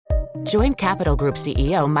Join Capital Group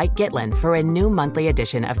CEO Mike Gitlin for a new monthly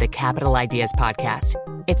edition of the Capital Ideas Podcast.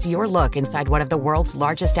 It's your look inside one of the world's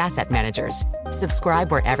largest asset managers.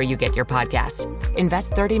 Subscribe wherever you get your podcasts.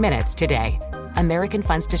 Invest 30 minutes today. American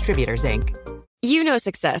Funds Distributors, Inc. You know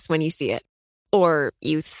success when you see it. Or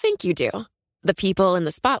you think you do. The people in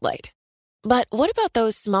the spotlight. But what about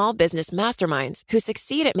those small business masterminds who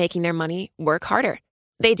succeed at making their money work harder?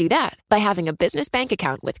 They do that by having a business bank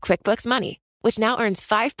account with QuickBooks Money, which now earns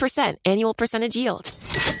 5% annual percentage yield.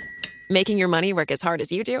 Making your money work as hard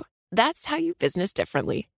as you do? That's how you business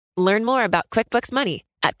differently. Learn more about QuickBooks Money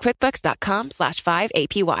at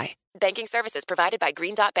quickbooks.com/5APY. Banking services provided by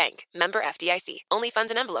Green Dot Bank. Member FDIC. Only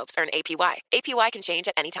funds and envelopes earn APY. APY can change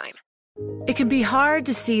at any time. It can be hard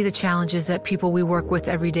to see the challenges that people we work with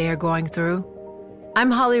every day are going through.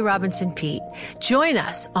 I'm Holly Robinson Pete. Join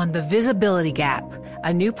us on The Visibility Gap,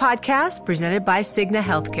 a new podcast presented by Cigna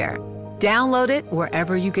Healthcare. Download it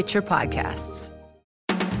wherever you get your podcasts.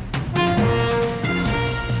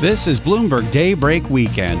 This is Bloomberg Daybreak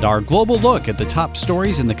Weekend, our global look at the top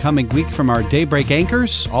stories in the coming week from our Daybreak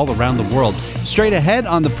anchors all around the world. Straight ahead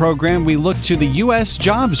on the program, we look to the U.S.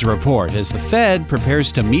 jobs report as the Fed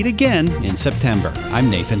prepares to meet again in September. I'm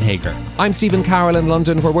Nathan Hager. I'm Stephen Carroll in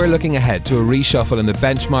London, where we're looking ahead to a reshuffle in the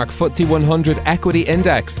benchmark FTSE 100 equity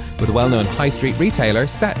index, with a well-known high street retailer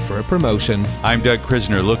set for a promotion. I'm Doug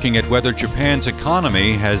Krisner, looking at whether Japan's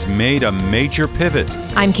economy has made a major pivot.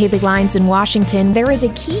 I'm Kaylee Lyons in Washington. There is a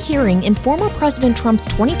key hearing in former President Trump's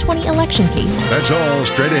 2020 election case. That's all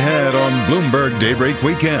straight ahead on Bloomberg Daybreak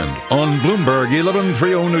Weekend. On Bloomberg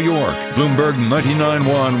 1130 New York, Bloomberg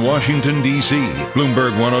 99.1 Washington, D.C.,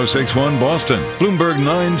 Bloomberg 106.1 Boston, Bloomberg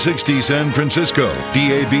 960 San Francisco,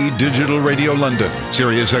 DAB Digital Radio London,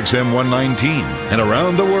 Sirius XM 119, and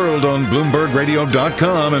around the world on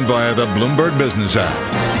BloombergRadio.com and via the Bloomberg Business app.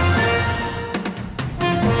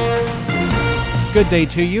 Good day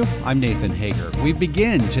to you. I'm Nathan Hager. We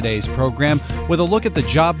begin today's program with a look at the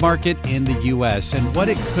job market in the U.S. and what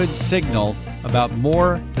it could signal about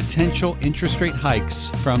more potential interest rate hikes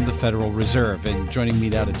from the Federal Reserve. And joining me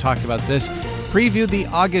now to talk about this, preview the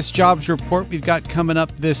August jobs report we've got coming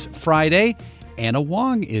up this Friday. Anna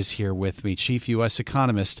Wong is here with me, chief U.S.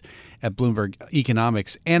 economist at Bloomberg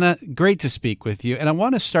Economics. Anna, great to speak with you. And I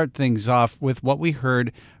want to start things off with what we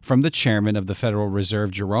heard from the chairman of the Federal Reserve,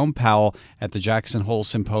 Jerome Powell, at the Jackson Hole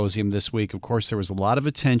Symposium this week. Of course, there was a lot of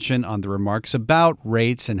attention on the remarks about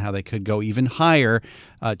rates and how they could go even higher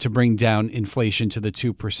to bring down inflation to the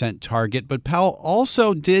 2% target. But Powell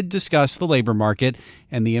also did discuss the labor market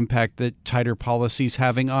and the impact that tighter policy is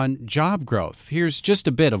having on job growth. Here's just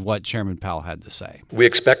a bit of what Chairman Powell had to say. We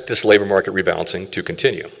expect this labor market rebalancing to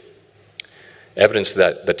continue. Evidence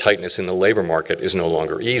that the tightness in the labor market is no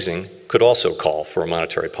longer easing could also call for a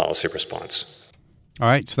monetary policy response. All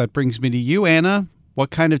right, so that brings me to you, Anna.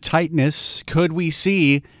 What kind of tightness could we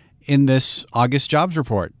see in this August jobs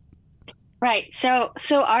report? Right. So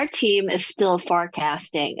our team is still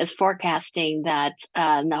forecasting that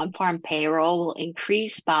non-farm payroll will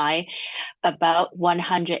increase by about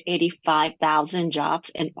 185,000 jobs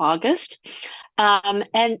in August.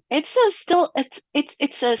 And it's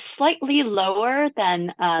a slightly lower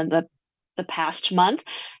than the past month,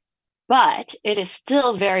 but it is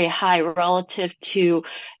still very high relative to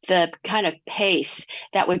the kind of pace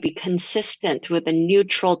that would be consistent with the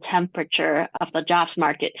neutral temperature of the jobs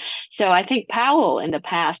market. So I think Powell in the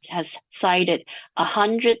past has cited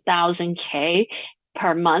 100,000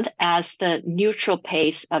 per month as the neutral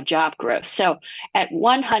pace of job growth. So at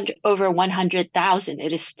over 100,000,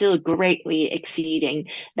 it is still greatly exceeding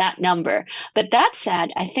that number. But that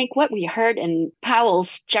said, I think what we heard in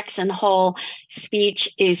Powell's Jackson Hole speech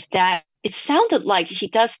is that it sounded like he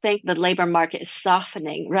does think the labor market is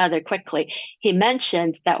softening rather quickly. He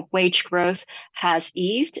mentioned that wage growth has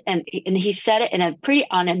eased, and he said it in a pretty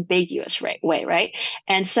unambiguous way, right?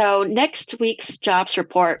 And so next week's jobs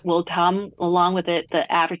report will come along with it, the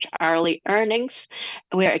average hourly earnings.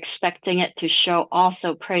 We're expecting it to show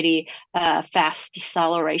also pretty fast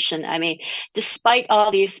deceleration. I mean, despite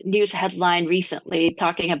all these news headlines recently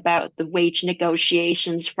talking about the wage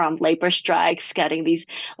negotiations from labor strikes, getting these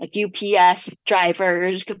like UPS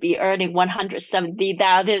drivers could be earning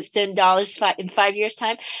 $170,000 in 5 years'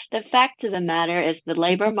 time. The fact of the matter is the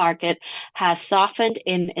labor market has softened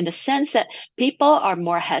in the sense that people are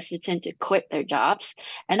more hesitant to quit their jobs,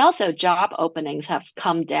 and also job openings have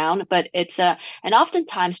come down. But and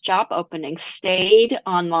oftentimes job openings stayed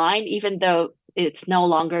online even though it's no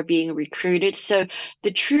longer being recruited. So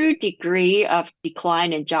the true degree of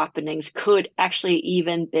decline in job openings could actually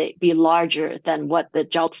even be larger than what the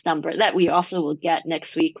JOLTS number that we also will get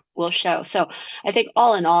next week will show. So I think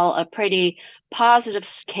all in all, a pretty positive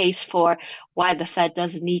case for why the Fed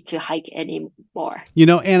doesn't need to hike anymore. You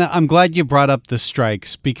know, Anna, I'm glad you brought up the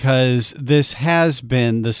strikes because this has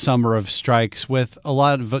been the summer of strikes with a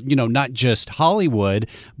lot of, not just Hollywood,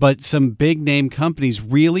 but some big name companies,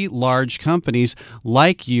 really large companies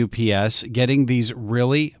like UPS getting these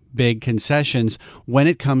really big concessions when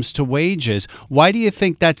it comes to wages. Why do you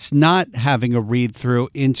think that's not having a read through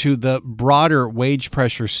into the broader wage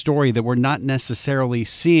pressure story, that we're not necessarily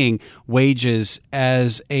seeing wages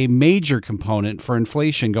as a major component for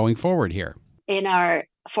inflation going forward here? In our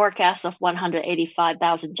forecast of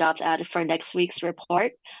 185,000 jobs added for next week's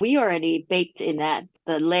report, we already baked in that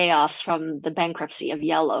the layoffs from the bankruptcy of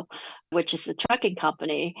Yellow, which is a trucking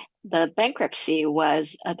company. The bankruptcy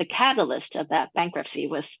was the catalyst of that bankruptcy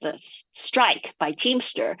was the strike by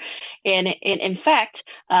Teamster, and in fact,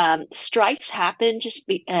 strikes happen just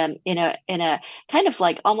in a kind of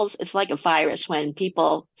like almost it's like a virus when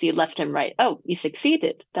people see left and right. Oh, you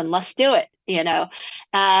succeeded, then let's do it.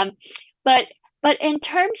 But in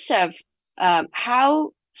terms of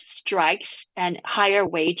how strikes and higher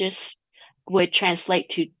wages would translate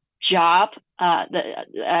to job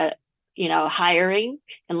hiring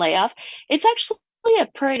and layoff, it's actually a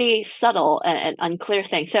pretty subtle and unclear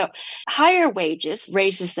thing. So higher wages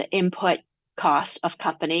raises the input cost of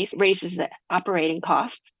companies, raises the operating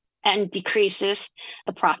costs, and decreases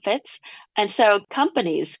the profits. And so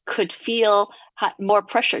companies could feel more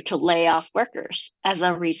pressure to lay off workers as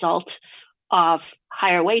a result of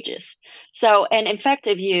higher wages. So, and in fact,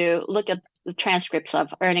 if you look at the transcripts of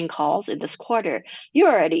earning calls in this quarter,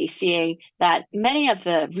 you're already seeing that many of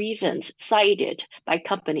the reasons cited by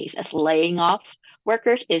companies as laying off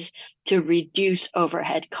workers is to reduce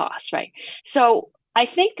overhead costs, right? So I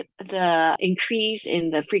think the increase in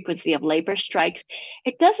the frequency of labor strikes,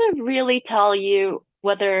 it doesn't really tell you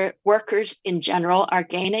whether workers in general are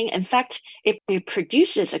gaining. In fact, it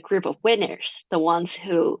produces a group of winners, the ones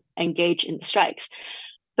who engage in the strikes.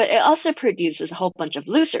 But it also produces a whole bunch of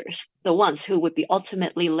losers, the ones who would be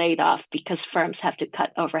ultimately laid off because firms have to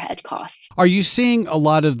cut overhead costs. Are you seeing a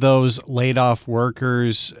lot of those laid off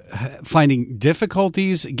workers finding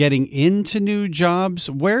difficulties getting into new jobs?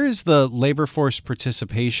 Where is the labor force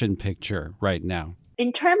participation picture right now?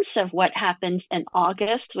 In terms of what happens in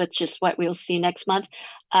August, which is what we'll see next month,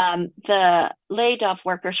 the laid off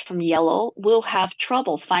workers from Yellow will have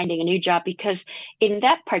trouble finding a new job because in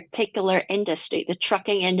that particular industry, the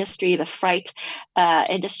trucking industry, the freight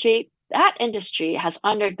industry, that industry has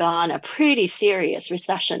undergone a pretty serious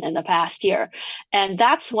recession in the past year. And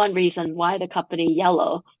that's one reason why the company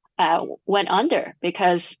Yellow went under,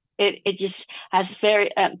 because it just has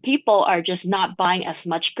people are just not buying as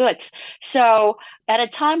much goods. So at a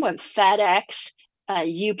time when FedEx,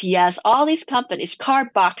 UPS, all these companies,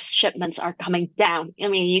 card box shipments are coming down. I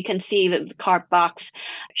mean, you can see the card box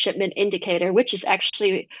shipment indicator, which is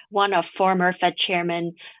actually one of former Fed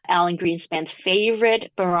Chairman Alan Greenspan's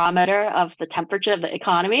favorite barometer of the temperature of the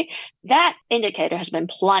economy. That indicator has been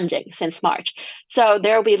plunging since March. So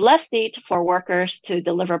there will be less need for workers to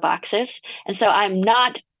deliver boxes. And so I'm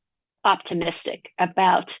not optimistic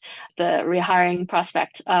about the rehiring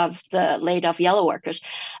prospect of the laid off Yellow workers.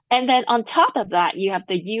 And then on top of that, you have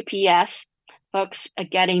the UPS folks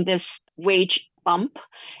getting this wage bump.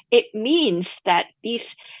 It means that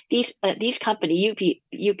these company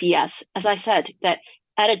UPS, as I said, that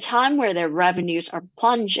at a time where their revenues are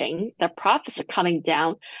plunging, their profits are coming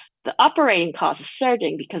down, the operating costs are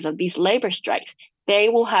surging because of these labor strikes. They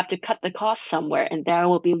will have to cut the costs somewhere, and there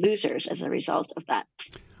will be losers as a result of that.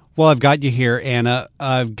 Well, I've got you here, Anna.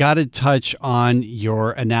 I've got to touch on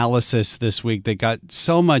your analysis this week that got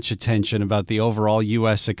so much attention about the overall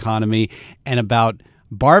U.S. economy and about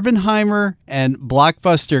Barbenheimer and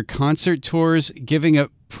Blockbuster concert tours giving a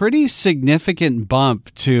pretty significant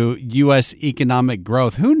bump to U.S. economic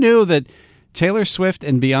growth. Who knew that Taylor Swift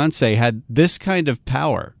and Beyonce had this kind of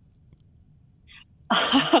power?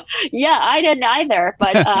 Yeah, I didn't either.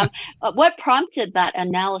 But what prompted that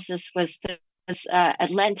analysis was the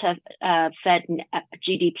Atlanta Fed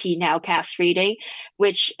GDP nowcast reading,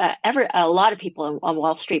 which a lot of people on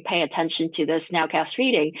Wall Street pay attention to this nowcast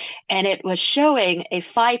reading, and it was showing a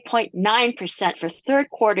 5.9% for third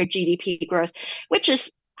quarter GDP growth, which is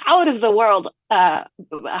out of the world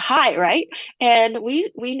high, right? And we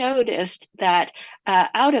noticed that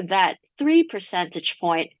out of that, 3 percentage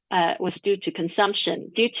point was due to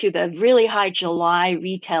consumption, due to the really high July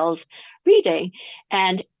reading.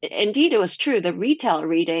 And indeed, it was true. The retail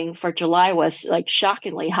reading for July was like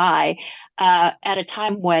shockingly high. At a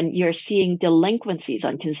time when you're seeing delinquencies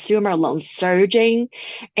on consumer loans surging,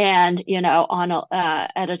 and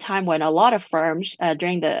at a time when a lot of firms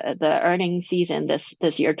during the earnings season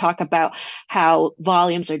this year talk about how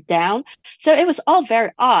volumes are down. So it was all very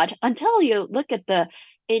odd until you look at the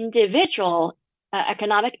individual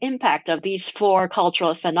economic impact of these four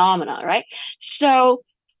cultural phenomena, right? So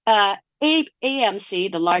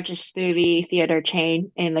AMC, the largest movie theater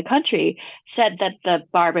chain in the country, said that the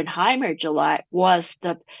Barbenheimer July was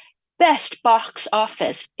the best box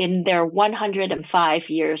office in their 105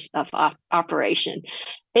 years of operation.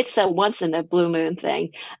 It's a once in a blue moon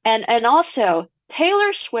thing. And also,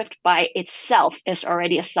 Taylor Swift by itself is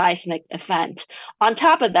already a seismic event. On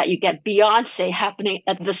top of that, you get Beyonce happening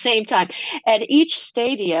at the same time. At each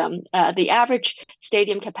stadium, the average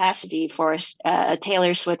stadium capacity for a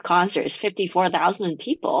Taylor Swift concert is 54,000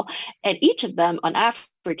 people, and each of them, on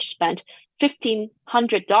average, spent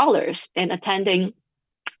 $1,500 in attending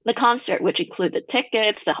the concert, which included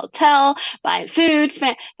tickets, the hotel, buying food,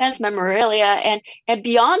 fans memorabilia, and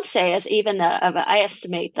Beyonce is even I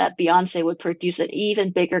estimate that Beyonce would produce an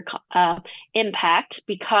even bigger impact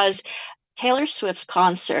because Taylor Swift's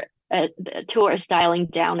concert tour is dialing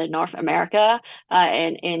down in North America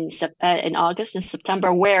in August and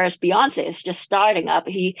September, whereas Beyonce is just starting up.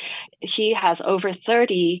 She has over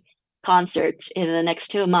 30 concerts in the next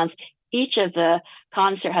 2 months. Each of the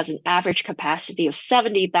concert has an average capacity of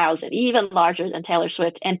 70,000, even larger than Taylor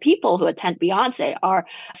Swift. And people who attend Beyonce are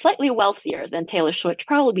slightly wealthier than Taylor Swift,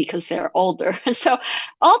 probably because they're older. And so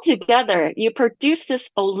altogether, you produce this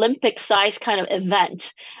Olympic-sized kind of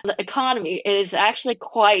event. The economy is actually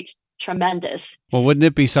quite tremendous. Well, wouldn't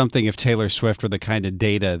it be something if Taylor Swift were the kind of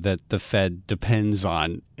data that the Fed depends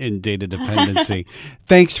on in data dependency?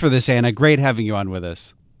 Thanks for this, Anna. Great having you on with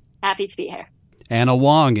us. Happy to be here. Anna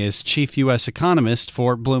Wong is chief U.S. economist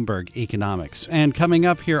for Bloomberg Economics. And coming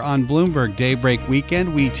up here on Bloomberg Daybreak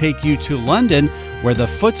Weekend, we take you to London, where the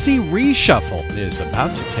FTSE Reshuffle is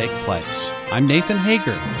about to take place. I'm Nathan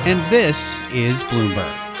Hager, and this is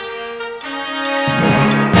Bloomberg.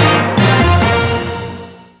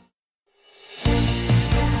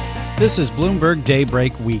 This is Bloomberg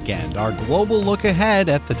Daybreak Weekend, our global look ahead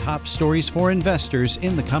at the top stories for investors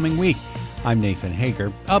in the coming week. I'm Nathan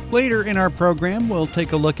Hager. Up later in our program, we'll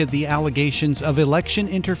take a look at the allegations of election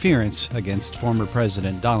interference against former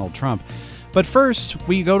President Donald Trump. But first,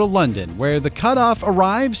 we go to London, where the cutoff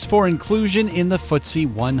arrives for inclusion in the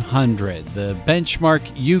FTSE 100. The benchmark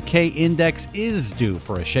UK index is due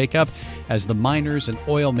for a shakeup as the miners and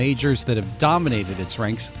oil majors that have dominated its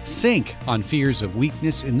ranks sink on fears of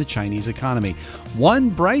weakness in the Chinese economy. One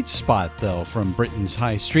bright spot, though, from Britain's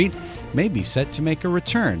high street may be set to make a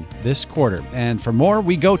return this quarter. And for more,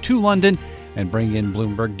 we go to London and bring in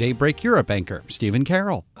Bloomberg Daybreak Europe anchor Stephen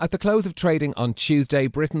Carroll. At the close of trading on Tuesday,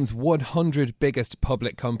 Britain's 100 biggest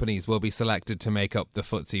public companies will be selected to make up the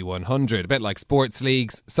FTSE 100. A bit like sports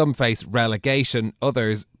leagues, some face relegation,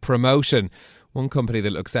 others promotion. One company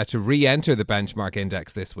that looks set to re-enter the benchmark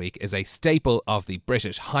index this week is a staple of the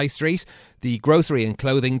British high street. The grocery and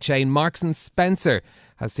clothing chain Marks & Spencer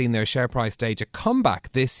has seen their share price stage a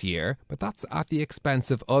comeback this year, but that's at the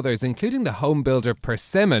expense of others, including the home builder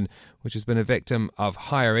Persimmon, which has been a victim of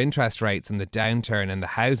higher interest rates and the downturn in the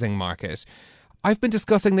housing market. I've been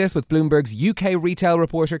discussing this with Bloomberg's UK retail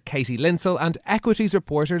reporter Katie Linsell and equities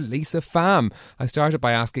reporter Lisa Pham. I started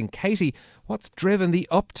by asking Katie, what's driven the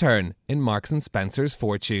upturn in Marks & Spencer's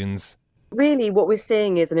fortunes? Really, what we're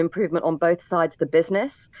seeing is an improvement on both sides of the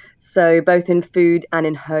business, so both in food and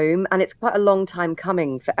in home. And it's quite a long time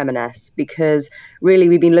coming for M&S because really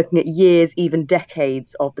we've been looking at years, even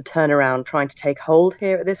decades of the turnaround trying to take hold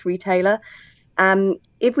here at this retailer.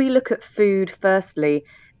 If we look at food, firstly,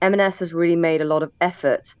 M&S has really made a lot of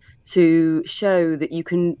effort to show that you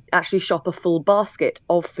can actually shop a full basket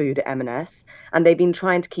of food at M&S, and they've been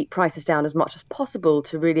trying to keep prices down as much as possible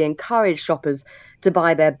to really encourage shoppers to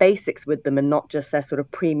buy their basics with them and not just their sort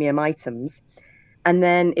of premium items. And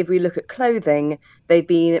then if we look at clothing, they've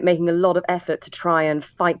been making a lot of effort to try and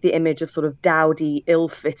fight the image of sort of dowdy,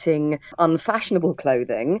 ill-fitting, unfashionable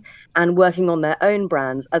clothing and working on their own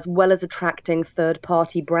brands as well as attracting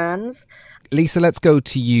third-party brands. Lisa, let's go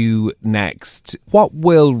to you next. What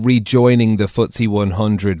will rejoining the FTSE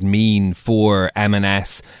 100 mean for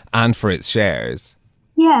M&S and for its shares?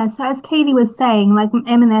 Yeah, so as Katie was saying, like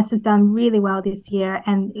M&S has done really well this year,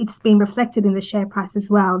 and it's been reflected in the share price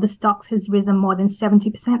as well. The stock has risen more than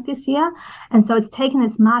 70% this year, and so it's taken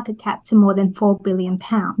its market cap to more than £4 billion.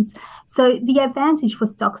 So the advantage for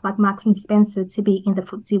stocks like Marks and Spencer to be in the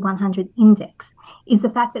FTSE 100 index is the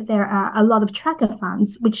fact that there are a lot of tracker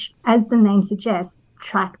funds, which, as the name suggests,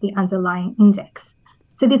 track the underlying index.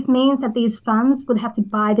 So this means that these funds would have to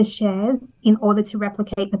buy the shares in order to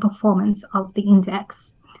replicate the performance of the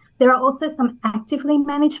index. There are also some actively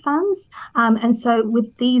managed funds. And so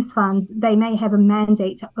with these funds, they may have a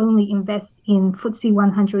mandate to only invest in FTSE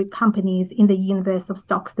 100 companies in the universe of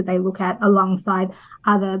stocks that they look at alongside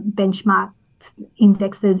other benchmark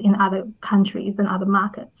indexes in other countries and other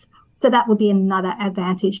markets. So that would be another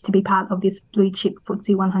advantage to be part of this blue chip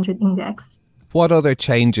FTSE 100 index. What other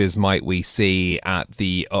changes might we see at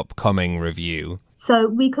the upcoming review? So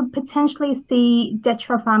we could potentially see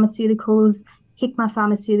Detra Pharmaceuticals, Hikma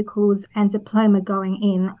Pharmaceuticals and Diploma going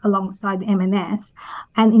in alongside M&S.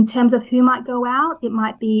 And in terms of who might go out, it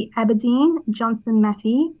might be Aberdeen, Johnson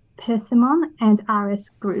Matthey, Persimmon and RS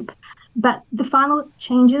Group. But the final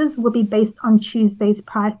changes will be based on Tuesday's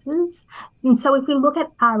prices. And so if we look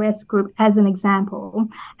at RS Group as an example,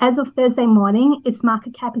 as of Thursday morning, its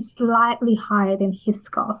market cap is slightly higher than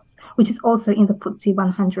Hiscox, which is also in the FTSE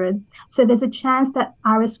 100. So there's a chance that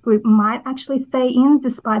RS Group might actually stay in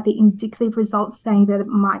despite the indicative results saying that it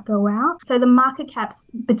might go out. So the market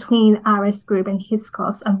caps between RS Group and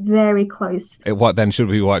Hiscox are very close. What then should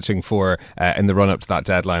we be watching for in the run-up to that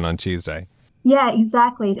deadline on Tuesday? Yeah,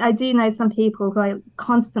 exactly. I do know some people who are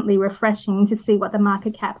constantly refreshing to see what the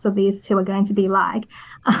market caps of these two are going to be like.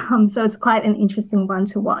 So it's quite an interesting one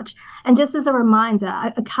to watch. And just as a reminder,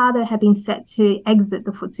 Ocado had been set to exit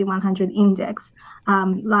the FTSE 100 index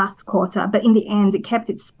last quarter, but in the end it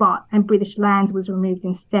kept its spot and British Land was removed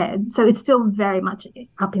instead. So it's still very much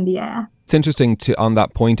up in the air. It's interesting on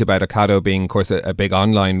that point about Ocado being, of course, a big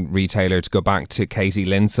online retailer, to go back to Katie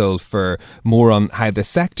Linsell for more on how the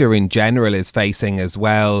sector in general is facing as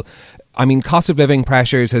well. I mean, cost of living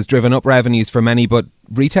pressures has driven up revenues for many, but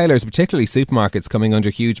retailers, particularly supermarkets, coming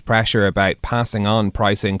under huge pressure about passing on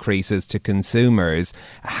price increases to consumers.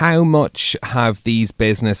 How much have these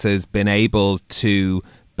businesses been able to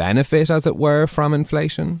benefit, as it were, from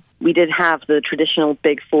inflation? We did have the traditional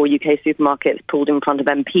big four UK supermarkets pulled in front of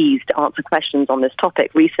MPs to answer questions on this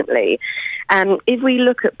topic recently. If we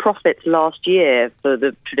look at profits last year for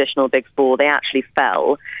the traditional big four, they actually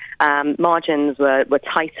fell. Margins were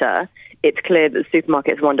tighter. It's clear that the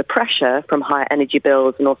supermarkets were under pressure from higher energy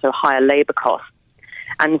bills and also higher labour costs.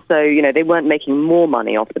 And so, they weren't making more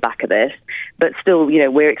money off the back of this, but still,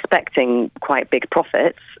 we're expecting quite big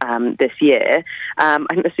profits this year. I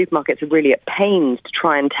think the supermarkets are really at pains to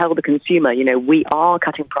try and tell the consumer, we are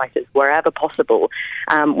cutting prices wherever possible.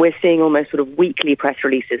 We're seeing almost sort of weekly press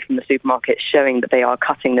releases from the supermarkets showing that they are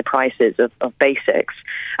cutting the prices of basics.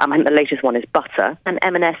 I think the latest one is butter, and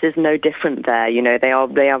M&S is no different there.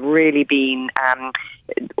 They are really being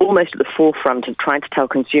almost at the forefront of trying to tell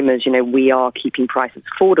consumers, we are keeping prices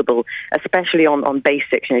affordable, especially on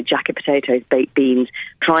basics, jacket potatoes, baked beans,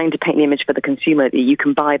 trying to paint the image for the consumer that you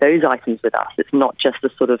can buy those items with us. It's not just the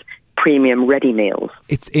sort of premium ready meals.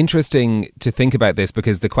 It's interesting to think about this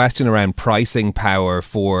because the question around pricing power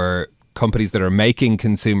for companies that are making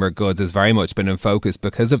consumer goods has very much been in focus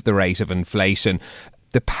because of the rate of inflation.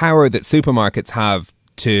 The power that supermarkets have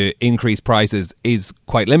to increase prices is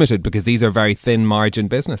quite limited because these are very thin margin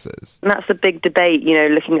businesses. And that's a big debate,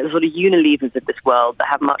 looking at the sort of Unilevers of this world that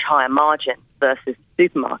have much higher margins versus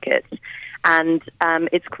supermarkets. And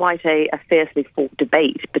it's quite a fiercely fought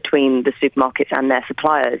debate between the supermarkets and their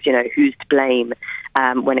suppliers, who's to blame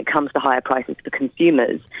when it comes to higher prices for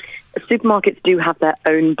consumers. Supermarkets do have their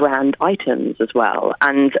own brand items as well.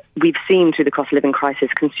 And we've seen through the cost of living crisis,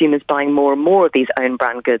 consumers buying more and more of these own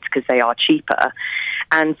brand goods because they are cheaper.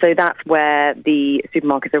 And so that's where the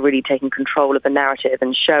supermarkets are really taking control of the narrative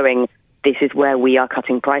and showing this is where we are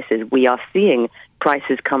cutting prices. We are seeing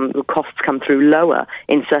costs come through lower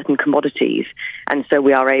in certain commodities. And so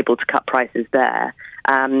we are able to cut prices there.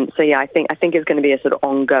 I think it's going to be a sort of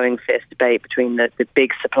ongoing fierce debate between the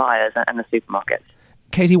big suppliers and the supermarkets.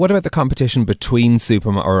 Katie, what about the competition between among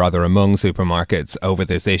supermarkets over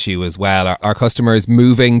this issue as well? Are customers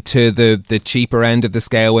moving to the cheaper end of the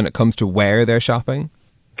scale when it comes to where they're shopping?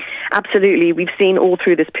 Absolutely. We've seen all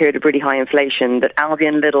through this period of really high inflation that Aldi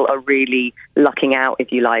and Lidl are really lucking out,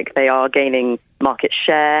 if you like. They are gaining market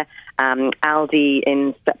share. Aldi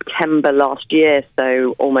in September last year,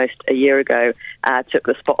 so almost a year ago, took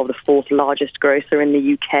the spot of the fourth largest grocer in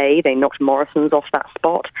the UK. They knocked Morrison's off that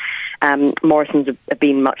spot. Morrison's have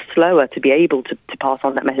been much slower to be able to pass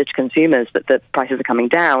on that message to consumers that the prices are coming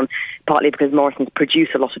down, partly because Morrison's produce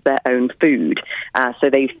a lot of their own food, so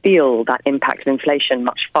they feel that impact of inflation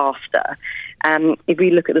much faster. If we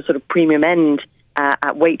look at the sort of premium end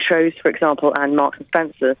at Waitrose, for example, and Marks and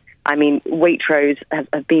Spencer, I mean, Waitrose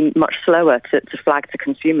have been much slower to flag to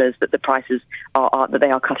consumers that the prices are that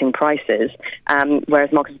they are cutting prices,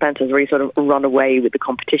 whereas Marks and Spencer has really sort of run away with the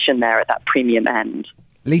competition there at that premium end.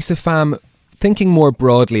 Lisa Pham, thinking more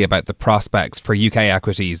broadly about the prospects for UK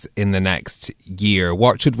equities in the next year,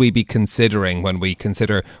 what should we be considering when we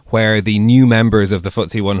consider where the new members of the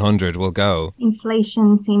FTSE 100 will go?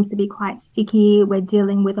 Inflation seems to be quite sticky. We're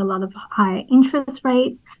dealing with a lot of higher interest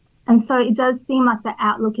rates. And so it does seem like the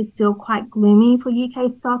outlook is still quite gloomy for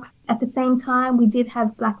UK stocks. At the same time, we did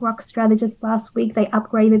have BlackRock strategists last week. They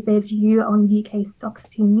upgraded their view on UK stocks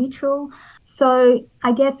to neutral. So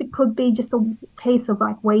I guess it could be just a case of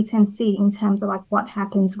like wait and see in terms of like what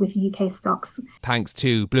happens with UK stocks. Thanks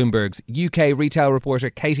to Bloomberg's UK retail reporter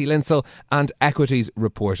Katie Linsell and equities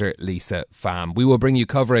reporter Lisa Pham. We will bring you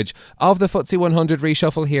coverage of the FTSE 100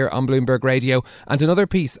 reshuffle here on Bloomberg Radio, and another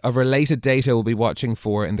piece of related data we'll be watching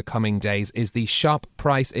for in the coming days is the shop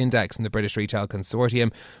price index from the British Retail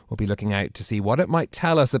Consortium. We'll be looking out to see what it might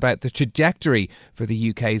tell us about the trajectory for the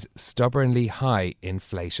UK's stubbornly high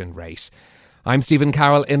inflation rate. I'm Stephen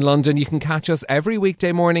Carroll in London. You can catch us every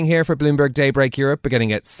weekday morning here for Bloomberg Daybreak Europe,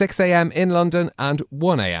 beginning at 6 a.m. in London and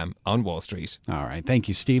 1 a.m. on Wall Street. All right. Thank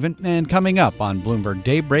you, Stephen. And coming up on Bloomberg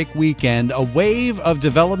Daybreak Weekend, a wave of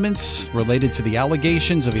developments related to the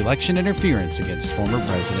allegations of election interference against former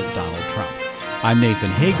President Donald Trump. I'm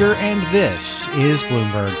Nathan Hager, and this is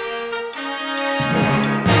Bloomberg.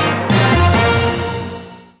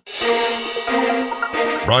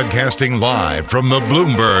 Broadcasting live from the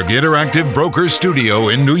Bloomberg Interactive Brokers Studio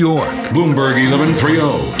in New York. Bloomberg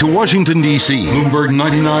 1130. To Washington, D.C. Bloomberg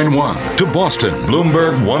 99.1. To Boston.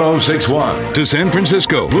 Bloomberg 106.1. To San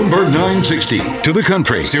Francisco. Bloomberg 960. To the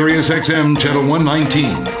country. Sirius XM Channel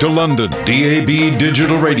 119. To London. DAB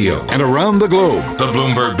Digital Radio. And around the globe. The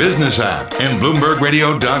Bloomberg Business app and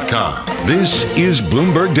BloombergRadio.com. This is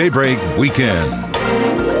Bloomberg Daybreak Weekend.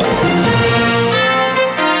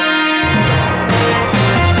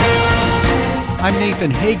 I'm Nathan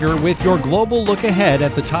Hager with your global look ahead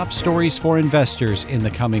at the top stories for investors in the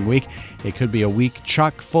coming week. It could be a week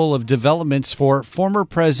chock full of developments for former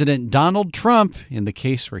President Donald Trump in the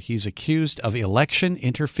case where he's accused of election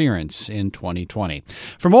interference in 2020.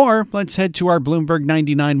 For more, let's head to our Bloomberg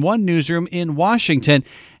 99.1 newsroom in Washington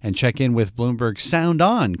and check in with Bloomberg Sound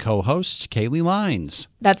On co-host Kaylee Lines.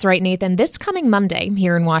 That's right, Nathan. This coming Monday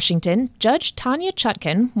here in Washington, Judge Tanya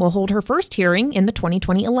Chutkan will hold her first hearing in the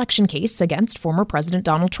 2020 election case against former President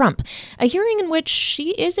Donald Trump, a hearing in which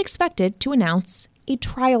she is expected to announce a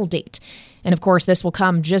trial date. And of course, this will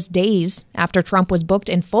come just days after Trump was booked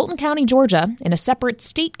in Fulton County, Georgia, in a separate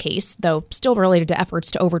state case, though still related to efforts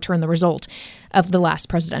to overturn the result of the last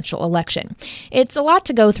presidential election. It's a lot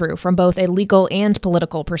to go through from both a legal and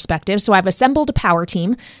political perspective, so I've assembled a power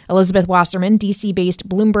team: Elizabeth Wasserman, DC-based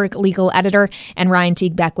Bloomberg legal editor, and Ryan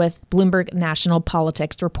Teague Beckwith, Bloomberg national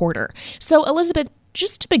politics reporter. So, Elizabeth,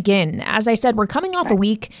 just to begin, as I said, we're coming off a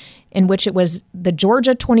week in which it was the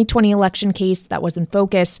Georgia 2020 election case that was in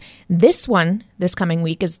focus. This one, this coming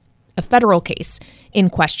week, is a federal case in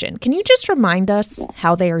question. Can you just remind us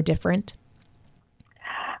how they are different?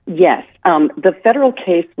 Yes. The federal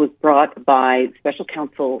case was brought by special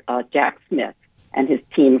counsel Jack Smith and his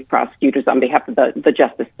team of prosecutors on behalf of the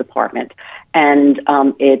Justice Department. And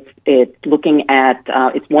it's looking at,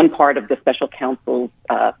 it's one part of the special counsel's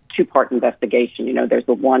two-part investigation. You know, there's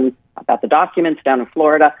the one about the documents down in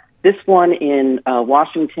Florida. This one in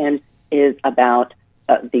Washington is about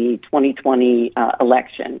the 2020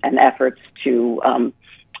 election and efforts to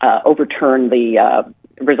overturn the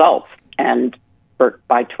results and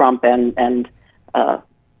by Trump and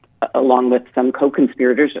along with some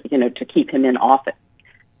co-conspirators, you know, to keep him in office.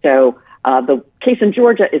 So the case in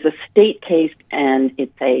Georgia is a state case, and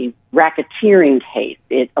it's a racketeering case.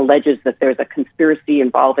 It alleges that there's a conspiracy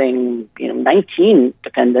involving, 19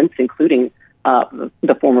 defendants, including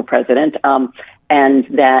the former president, and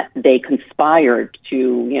that they conspired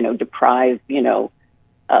to, deprive, the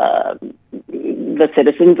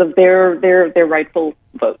citizens of their rightful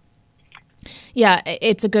vote. Yeah,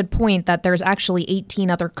 it's a good point that there's actually 18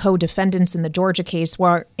 other co-defendants in the Georgia case,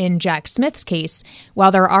 where in Jack Smith's case, while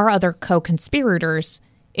there are other co-conspirators,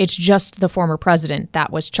 It's just the former president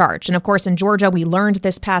that was charged. And of course, in Georgia, we learned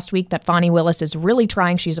this past week that Fani Willis is really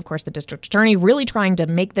trying, she's of course the district attorney, really trying to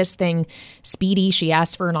make this thing speedy. She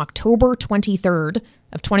asked for an October 23rd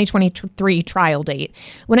of 2023 trial date.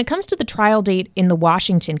 When it comes to the trial date in the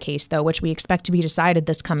Washington case, though, which we expect to be decided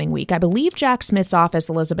this coming week, I believe Jack Smith's office,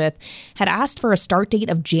 Elizabeth, had asked for a start date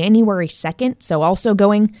of January 2nd, so also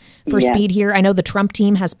going for speed here. I know the Trump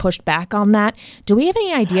team has pushed back on that. Do we have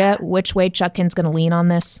any idea which way Chutkan's going to lean on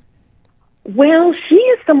this? Well, she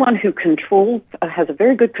is someone who has a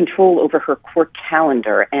very good control over her court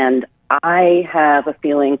calendar, and I have a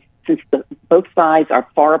feeling, since both sides are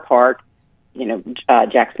far apart,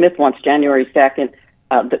 Jack Smith wants January 2nd.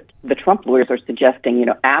 The Trump lawyers are suggesting,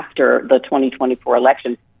 after the 2024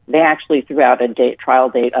 election, they actually threw out a trial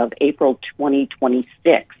date of April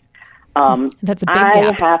 2026. That's a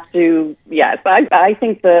big gap. I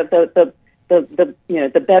think the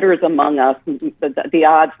betters among us, the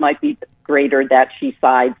odds might be greater that she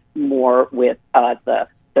sides more with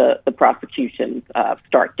the prosecution's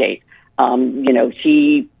start date.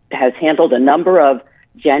 She has handled a number of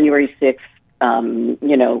January 6th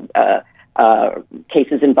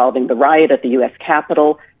cases involving the riot at the U.S.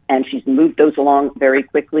 Capitol, and she's moved those along very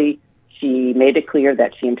quickly. She made it clear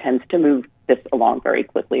that she intends to move this along very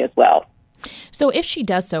quickly as well. So if she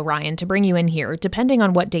does so, Ryan, to bring you in here, depending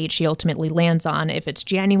on what date she ultimately lands on, if it's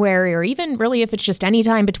January or even really if it's just any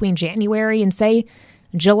time between January and, say,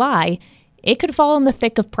 July, it could fall in the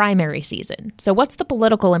thick of primary season. So what's the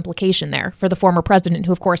political implication there for the former president,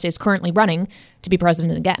 who, of course, is currently running to be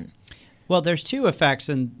president again? Well, there's two effects,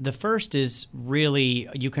 and the first is really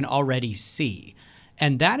you can already see,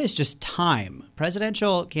 and that is just time.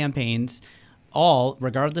 Presidential campaigns, all,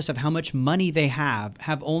 regardless of how much money they have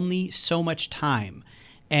only so much time.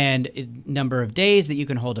 And number of days that you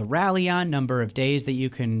can hold a rally on, number of days that you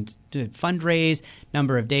can fundraise,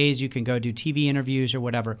 number of days you can go do TV interviews or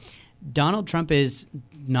whatever. Donald Trump is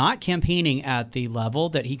not campaigning at the level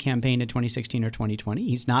that he campaigned in 2016 or 2020.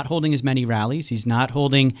 He's not holding as many rallies. He's not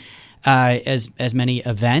holding as many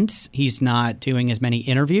events. He's not doing as many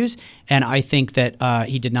interviews. And I think that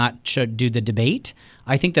he did not do the debate.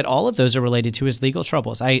 I think that all of those are related to his legal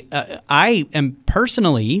troubles. I am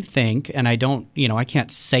personally think, and I don't, I can't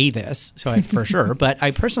say this for sure, but I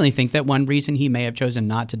personally think that one reason he may have chosen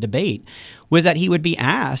not to debate was that he would be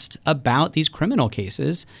asked about these criminal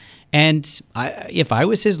cases. And if I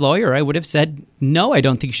was his lawyer, I would have said, no, I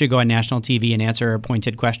don't think you should go on national TV and answer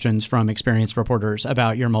pointed questions from experienced reporters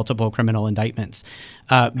about your multiple criminal indictments.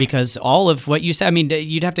 Because all of what you said,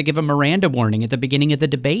 you'd have to give a Miranda warning at the beginning of the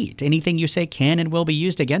debate. Anything you say can and will be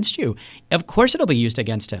used against you. Of course it'll be used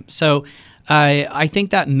against him. So I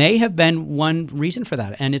think that may have been one reason for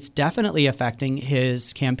that. And it's definitely affecting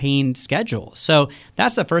his campaign schedule. So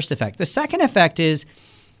that's the first effect. The second effect is,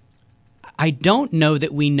 I don't know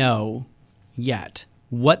that we know yet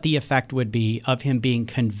what the effect would be of him being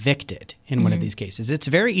convicted in one of these cases. It's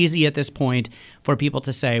very easy at this point for people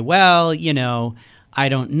to say, well, I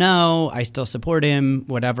don't know. I still support him,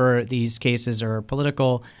 whatever. These cases are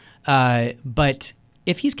political. But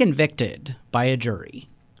if he's convicted by a jury,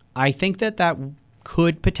 I think that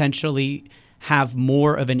could potentially have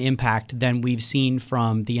more of an impact than we've seen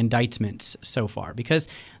from the indictments so far, because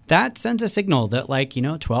that sends a signal that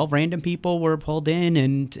 12 random people were pulled in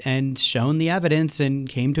and shown the evidence and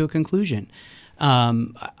came to a conclusion.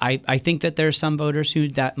 I think that there's some voters who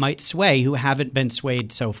that might sway who haven't been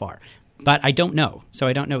swayed so far. But I don't know. So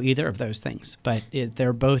I don't know either of those things. But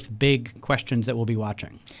they're both big questions that we'll be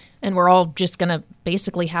watching. And we're all just going to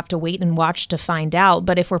basically have to wait and watch to find out.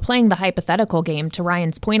 But if we're playing the hypothetical game, to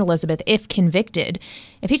Ryan's point, Elizabeth, if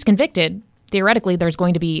he's convicted, theoretically there's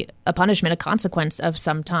going to be a punishment, a consequence of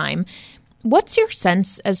some time. What's your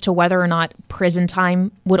sense as to whether or not prison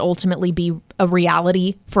time would ultimately be a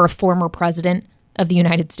reality for a former president of the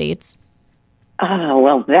United States?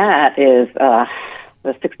 Well, that is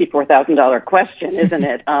the $64,000 question, isn't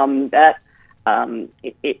it?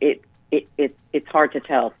 It's hard to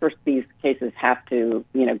tell. First, these cases have to,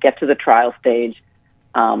 get to the trial stage.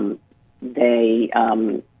 And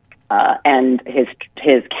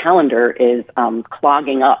his calendar is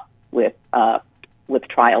clogging up with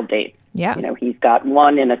trial dates. Yeah. He's got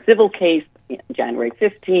one in a civil case, January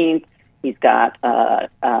 15th. He's got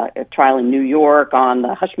a trial in New York on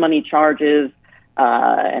the hush money charges,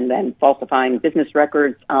 and then falsifying business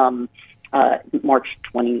records, March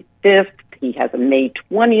 25th. He has a May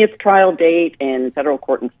 20th trial date in federal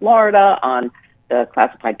court in Florida on the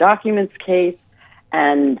classified documents case.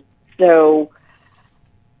 And so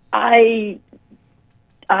I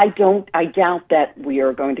doubt that we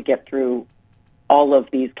are going to get through all of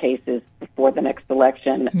these cases before the next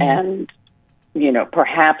election, and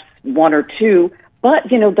perhaps one or two. But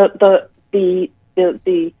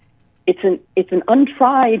it's an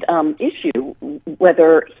untried issue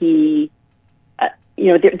whether he.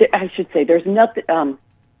 I should say there's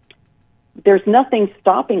nothing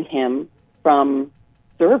stopping him from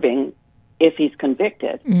serving if he's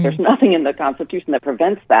convicted. There's nothing in the Constitution that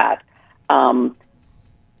prevents that.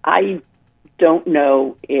 I don't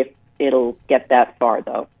know if it'll get that far,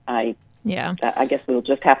 though. I guess we'll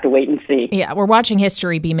just have to wait and see. Yeah, we're watching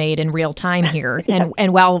history be made in real time here.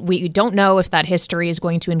 And while we don't know if that history is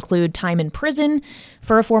going to include time in prison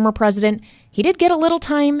for a former president, he did get a little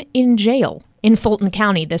time in jail in Fulton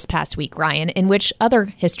County this past week, Ryan, in which other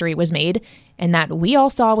history was made, and that we all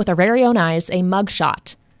saw with our very own eyes a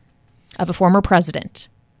mugshot of a former president.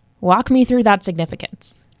 Walk me through that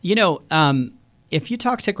significance. If you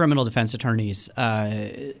talk to criminal defense attorneys,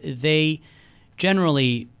 they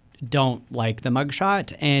generally don't like the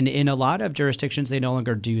mugshot, and in a lot of jurisdictions, they no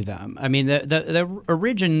longer do them. I mean, the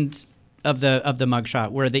origins of the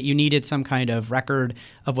mugshot were that you needed some kind of record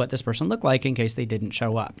of what this person looked like in case they didn't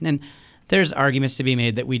show up. And there's arguments to be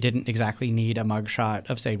made that we didn't exactly need a mugshot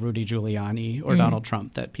of, say, Rudy Giuliani or Donald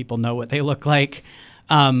Trump, that people know what they look like.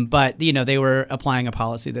 But, they were applying a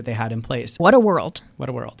policy that they had in place. What a world. What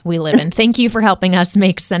a world. We live in. Thank you for helping us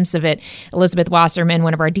make sense of it. Elizabeth Wasserman,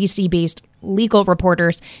 one of our DC-based legal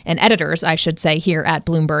reporters and editors, I should say, here at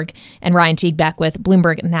Bloomberg, and Ryan Teague Beckwith,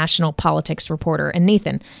 Bloomberg national politics reporter. And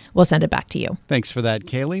Nathan, we'll send it back to you. Thanks for that,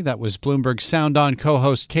 Kaylee. That was Bloomberg Sound On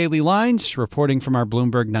co-host Kaylee Lines reporting from our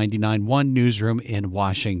Bloomberg 99.1 newsroom in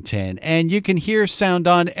Washington. And you can hear Sound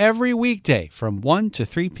On every weekday from 1 to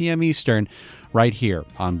 3 p.m. Eastern right here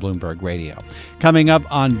on Bloomberg Radio. Coming up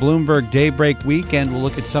on Bloomberg Daybreak Weekend, we'll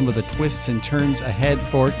look at some of the twists and turns ahead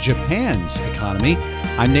for Japan's economy.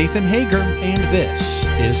 I'm Nathan Hager, and this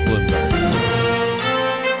is Bloomberg.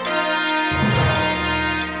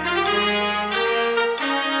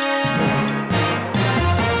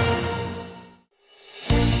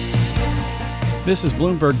 This is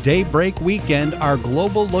Bloomberg Daybreak Weekend, our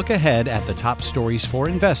global look ahead at the top stories for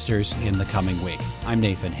investors in the coming week. I'm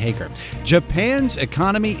Nathan Hager. Japan's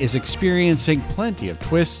economy is experiencing plenty of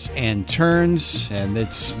twists and turns, and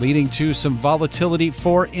it's leading to some volatility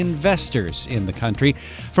for investors in the country.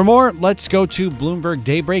 For more, let's go to Bloomberg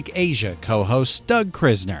Daybreak Asia co-host Doug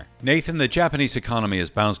Krisner. Nathan, the Japanese economy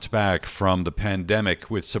has bounced back from the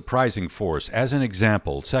pandemic with surprising force. As an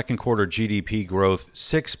example, second quarter GDP growth,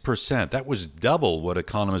 6%. That was double what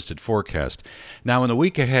economists had forecast. Now, in the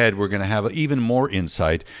week ahead, we're going to have even more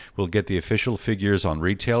insight. We'll get the official figures on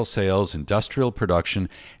retail sales, industrial production,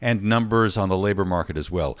 and numbers on the labor market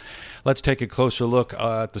as well. Let's take a closer look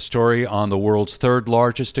at the story on the world's third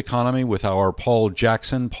largest economy with our Paul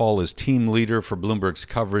Jackson. Paul is team leader for Bloomberg's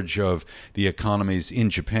coverage of the economies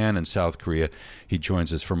in Japan and South Korea. He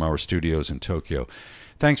joins us from our studios in Tokyo.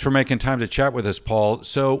 Thanks for making time to chat with us, Paul.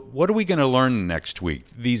 So what are we going to learn next week?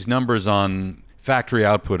 These numbers on factory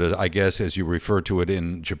output, I guess, as you refer to it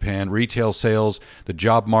in Japan, retail sales, the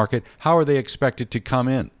job market, how are they expected to come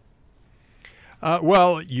in?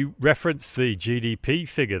 Well, you referenced the GDP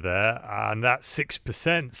figure there, and that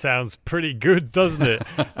 6% sounds pretty good, doesn't it?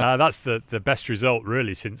 That's the best result,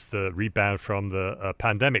 really, since the rebound from the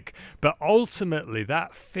pandemic. But ultimately,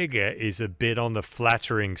 that figure is a bit on the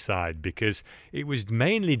flattering side because it was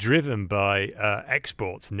mainly driven by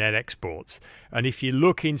exports, net exports. And if you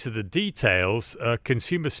look into the details,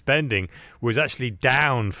 consumer spending was actually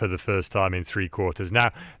down for the first time in 3 quarters. Now,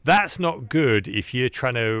 that's not good if you're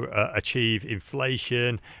trying to achieve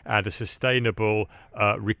inflation and a sustainable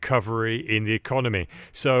recovery in the economy.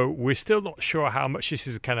 So we're still not sure how much this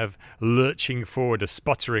is kind of lurching forward or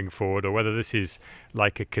sputtering forward, or whether this is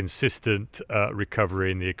like a consistent recovery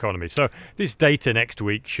in the economy. So this data next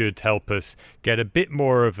week should help us get a bit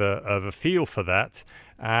more of a feel for that.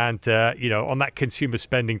 And, on that consumer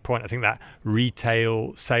spending point, I think that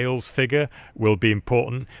retail sales figure will be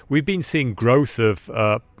important. We've been seeing growth of,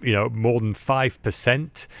 more than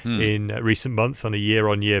 5% in recent months on a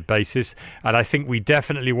year-on-year basis. And I think we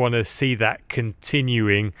definitely want to see that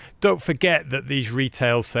continuing. Don't forget that these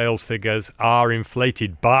retail sales figures are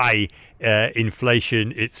inflated by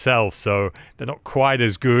inflation itself, so they're not quite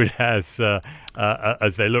as good as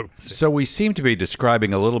they look. So we seem to be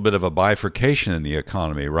describing a little bit of a bifurcation in the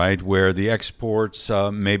economy, right? Where the exports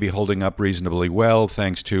may be holding up reasonably well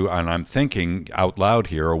thanks to, and I'm thinking out loud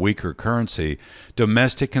here, a weaker currency.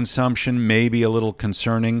 Domestic consumption may be a little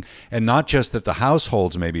concerning, and not just that the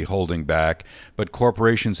households may be holding back, but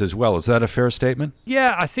corporations as well. Is that a fair statement?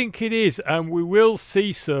 Yeah, I think it is. And we will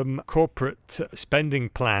see some corporate spending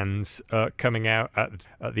plans coming out at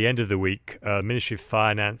the end of the week. Ministry of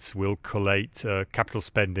Finance will collate capital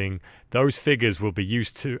spending. Those figures will be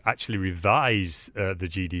used to actually revise the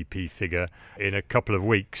GDP figure in a couple of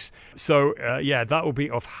weeks. So, that will be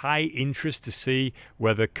of high interest to see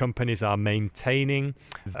whether companies are maintaining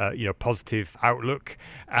positive outlook.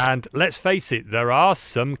 And let's face it, there are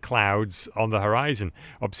some clouds on the horizon.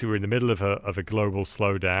 Obviously, we're in the middle of a global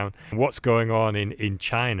slowdown. What's going on in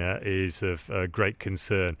China is of great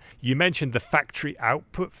concern. You mentioned the factory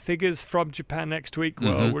output figures from Japan next week.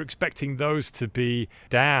 Well, we're expecting those to be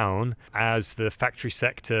down as the factory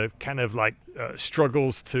sector kind of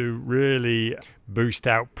struggles to really boost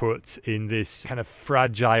output in this kind of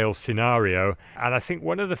fragile scenario. And I think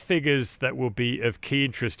one of the figures that will be of key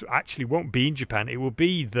interest actually won't be in Japan. It will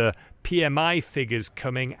be the PMI figures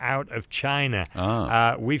coming out of China.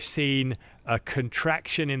 We've seen a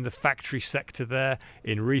contraction in the factory sector there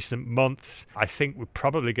in recent months. I think we're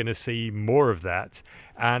probably going to see more of that.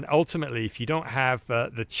 And ultimately, if you don't have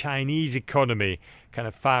the Chinese economy kind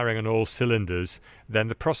of firing on all cylinders, then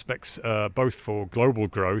the prospects both for global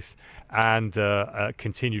growth and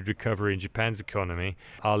continued recovery in Japan's economy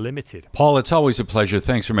are limited. Paul, it's always a pleasure.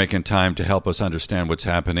 Thanks for making time to help us understand what's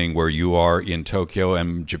happening where you are in Tokyo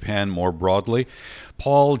and Japan more broadly.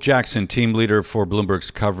 Paul Jackson, team leader for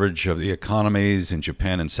Bloomberg's coverage of the economies in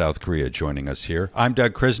Japan and South Korea, joining us here. I'm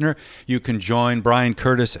Doug Krisner. You can join Brian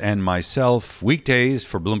Curtis and myself weekdays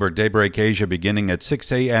for Bloomberg Daybreak Asia beginning at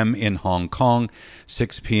 6 a.m. in Hong Kong,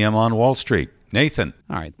 6 p.m. on Wall Street. Nathan.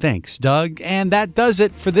 All right, thanks, Doug. And that does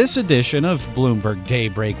it for this edition of Bloomberg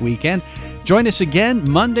Daybreak Weekend. Join us again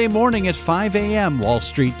Monday morning at 5 a.m. Wall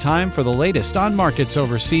Street time for the latest on markets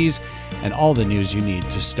overseas and all the news you need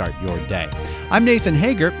to start your day. I'm Nathan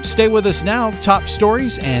Hager. Stay with us now. Top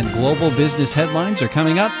stories and global business headlines are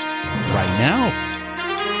coming up right now.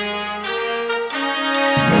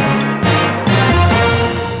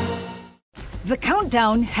 The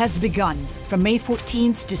countdown has begun. From May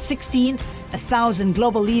 14th to 16th, 1,000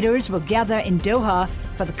 global leaders will gather in Doha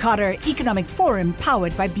for the Qatar Economic Forum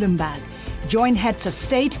powered by Bloomberg. Join heads of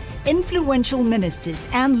state, influential ministers,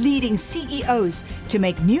 and leading CEOs to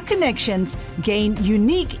make new connections, gain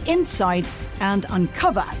unique insights, and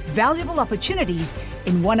uncover valuable opportunities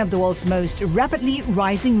in one of the world's most rapidly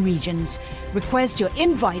rising regions. Request your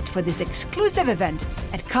invite for this exclusive event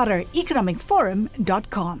at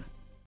QatarEconomicForum.com.